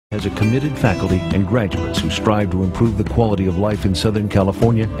has a committed faculty and graduates who strive to improve the quality of life in Southern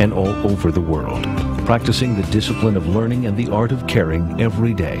California and all over the world, practicing the discipline of learning and the art of caring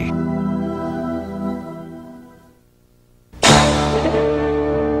every day.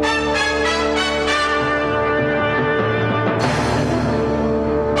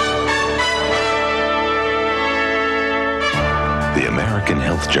 The American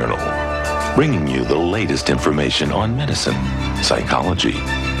Health Journal, bringing you the latest information on medicine, psychology,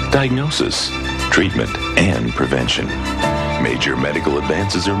 diagnosis, treatment, and prevention. Major medical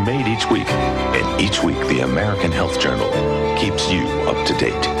advances are made each week, and each week the American Health Journal keeps you up to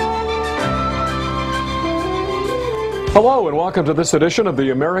date. Hello and welcome to this edition of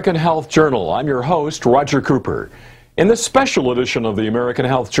the American Health Journal. I'm your host, Roger Cooper. In this special edition of the American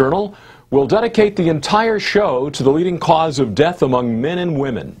Health Journal, we'll dedicate the entire show to the leading cause of death among men and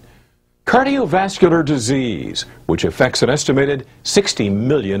women: cardiovascular disease, which affects an estimated 60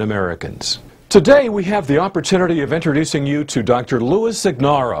 million Americans. Today we have the opportunity of introducing you to Dr. Louis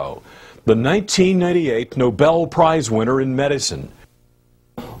Ignarro, the 1998 Nobel Prize winner in medicine.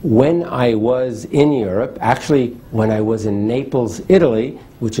 When I was in Europe, actually when I was in Naples, Italy,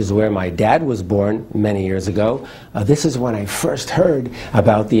 which is where my dad was born many years ago, this is when I first heard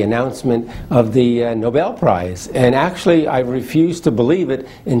about the announcement of the Nobel Prize. And actually I refused to believe it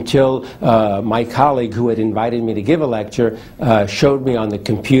until my colleague who had invited me to give a lecture showed me on the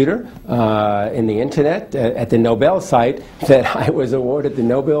computer, in the internet, at the Nobel site, that I was awarded the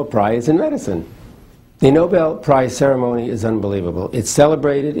Nobel Prize in medicine. The Nobel Prize ceremony is unbelievable. It's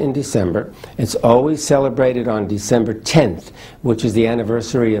celebrated in December. It's always celebrated on December 10th, which is the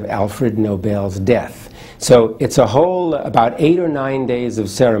anniversary of Alfred Nobel's death. So it's a whole about 8 or 9 days of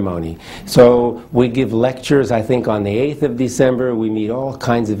ceremony. So we give lectures, I think, on the 8th of December. We meet all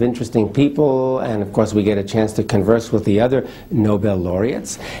kinds of interesting people, and of course we get a chance to converse with the other Nobel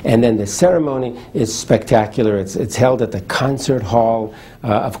laureates. And then the ceremony is spectacular. It's held at the concert hall.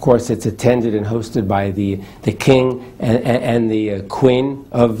 Of course, it's attended and hosted by the king and the queen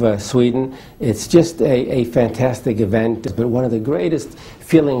of Sweden. It's just a fantastic event. But one of the greatest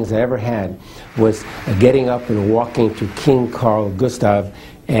feelings I ever had was getting up and walking to King Carl Gustav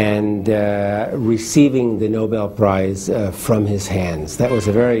and receiving the Nobel Prize from his hands. That was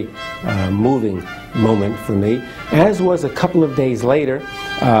a very moving moment for me, as was a couple of days later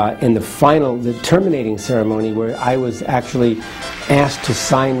in the terminating ceremony, where I was actually asked to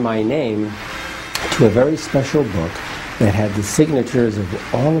sign my name to a very special book that had the signatures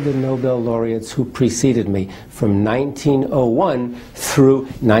of all of the Nobel laureates who preceded me from 1901 through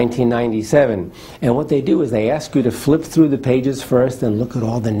 1997. And what they do is they ask you to flip through the pages first and look at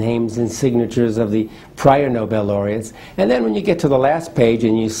all the names and signatures of the prior Nobel laureates. And then when you get to the last page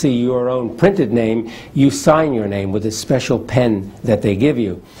and you see your own printed name, you sign your name with a special pen that they give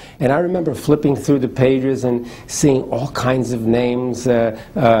you. And I remember flipping through the pages and seeing all kinds of names,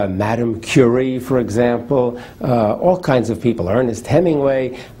 Madame Curie, for example, all kinds of people, Ernest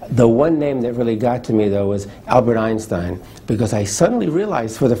Hemingway. The one name that really got to me, though, was Albert Einstein, because I suddenly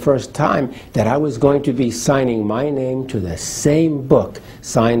realized for the first time that I was going to be signing my name to the same book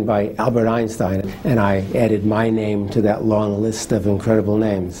signed by Albert Einstein, and I added my name to that long list of incredible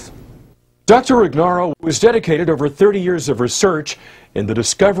names. Dr. Ignarro was dedicated over 30 years of research in the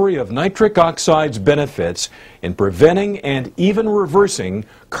discovery of nitric oxide's benefits in preventing and even reversing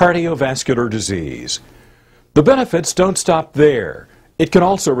cardiovascular disease. The benefits don't stop there. It can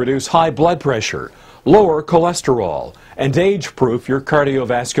also reduce high blood pressure, lower cholesterol, and age-proof your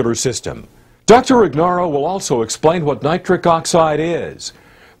cardiovascular system. Dr. Ignarro will also explain what nitric oxide is,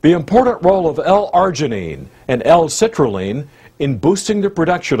 the important role of L-arginine and L-citrulline in boosting the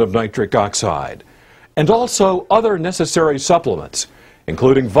production of nitric oxide, and also other necessary supplements,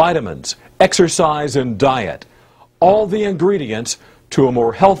 including vitamins, exercise, and diet, all the ingredients to a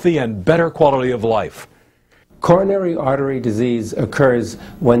more healthy and better quality of life. Coronary artery disease occurs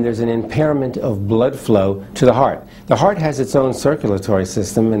when there's an impairment of blood flow to the heart. The heart has its own circulatory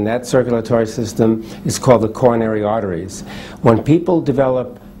system, and that circulatory system is called the coronary arteries. When people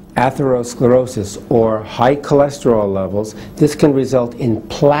develop atherosclerosis or high cholesterol levels, this can result in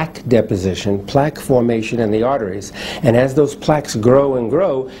plaque deposition, plaque formation in the arteries. And as those plaques grow and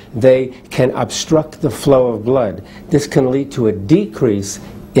grow, they can obstruct the flow of blood. This can lead to a decrease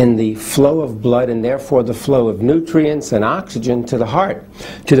in the flow of blood and therefore the flow of nutrients and oxygen to the heart,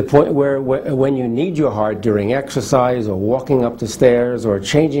 to the point where when you need your heart during exercise or walking up the stairs or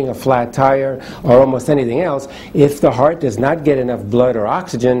changing a flat tire or almost anything else, if the heart does not get enough blood or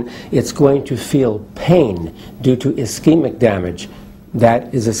oxygen, it's going to feel pain due to ischemic damage.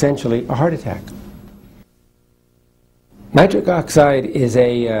 That is essentially a heart attack. Nitric oxide is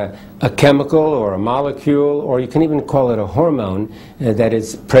a chemical or a molecule, or you can even call it a hormone that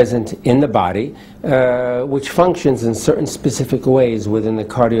is present in the body, which functions in certain specific ways within the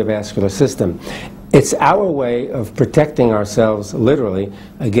cardiovascular system. It's our way of protecting ourselves, literally,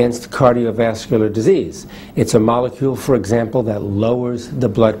 against cardiovascular disease. It's a molecule, for example, that lowers the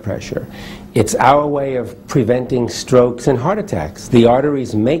blood pressure. It's our way of preventing strokes and heart attacks. The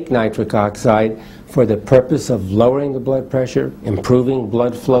arteries make nitric oxide for the purpose of lowering the blood pressure, improving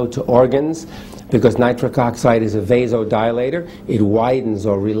blood flow to organs, because nitric oxide is a vasodilator. It widens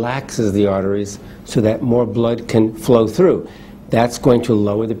or relaxes the arteries so that more blood can flow through. That's going to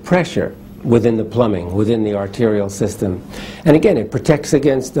lower the pressure within the plumbing, within the arterial system. And again, it protects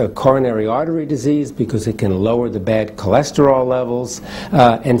against coronary artery disease because it can lower the bad cholesterol levels,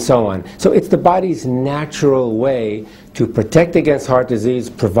 and so on. So it's the body's natural way to protect against heart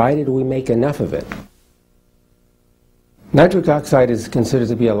disease, provided we make enough of it. Nitric oxide is considered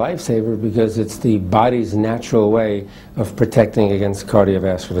to be a lifesaver because it's the body's natural way of protecting against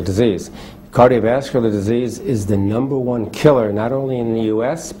cardiovascular disease. Cardiovascular disease is the #1 killer, not only in the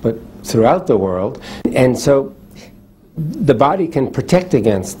US, but throughout the world. And so the body can protect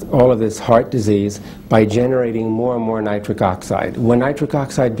against all of this heart disease by generating more and more nitric oxide. When nitric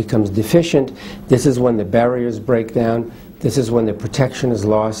oxide becomes deficient, this is when the barriers break down, this is when the protection is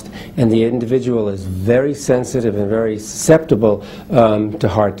lost, and the individual is very sensitive and very susceptible to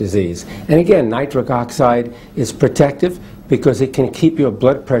heart disease. And again, nitric oxide is protective because it can keep your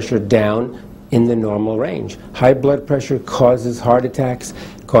blood pressure down in the normal range. High blood pressure causes heart attacks,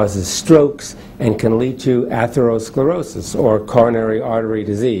 causes strokes, and can lead to atherosclerosis or coronary artery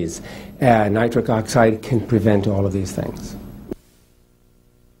disease. Nitric oxide can prevent all of these things.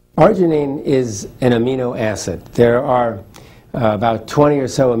 Arginine is an amino acid. There are about 20 or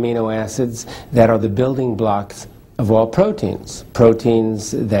so amino acids that are the building blocks of all proteins.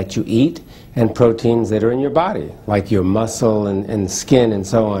 Proteins that you eat and proteins that are in your body, like your muscle and skin and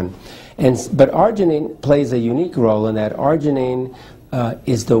so on. But arginine plays a unique role in that arginine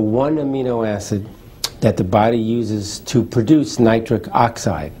is the one amino acid that the body uses to produce nitric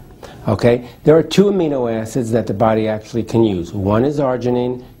oxide. Okay? There are two amino acids that the body actually can use. One is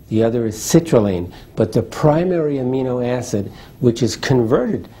arginine, the other is citrulline. But the primary amino acid, which is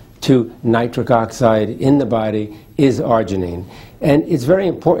converted to nitric oxide in the body, is arginine. And it's very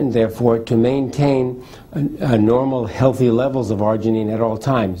important, therefore, to maintain normal, healthy levels of arginine at all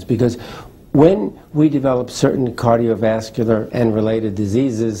times, because when we develop certain cardiovascular and related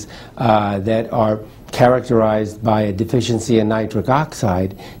diseases that are characterized by a deficiency in nitric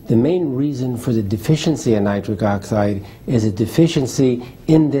oxide, the main reason for the deficiency in nitric oxide is a deficiency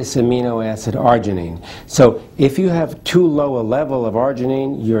in this amino acid arginine. So if you have too low a level of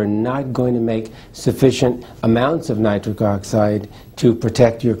arginine, you're not going to make sufficient amounts of nitric oxide to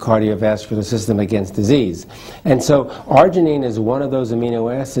protect your cardiovascular system against disease. And so arginine is one of those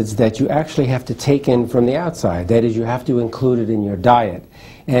amino acids that you actually have to take in from the outside. That is, you have to include it in your diet.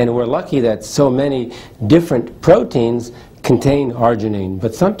 And we're lucky that so many different proteins contain arginine.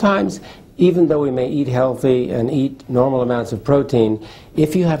 But sometimes, even though we may eat healthy and eat normal amounts of protein,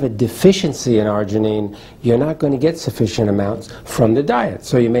 if you have a deficiency in arginine, you're not going to get sufficient amounts from the diet.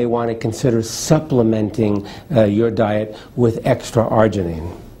 So you may want to consider supplementing your diet with extra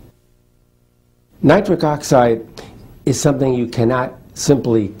arginine. Nitric oxide is something you cannot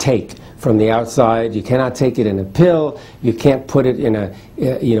simply take from the outside. You cannot take it in a pill. You can't put it in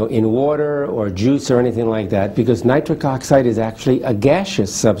in water or juice or anything like that, because nitric oxide is actually a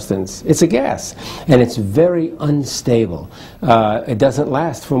gaseous substance. It's a gas, and it's very unstable. It doesn't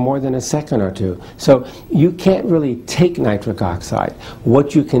last for more than a second or two. So you can't really take nitric oxide.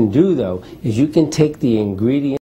 What you can do, though, is you can take the ingredient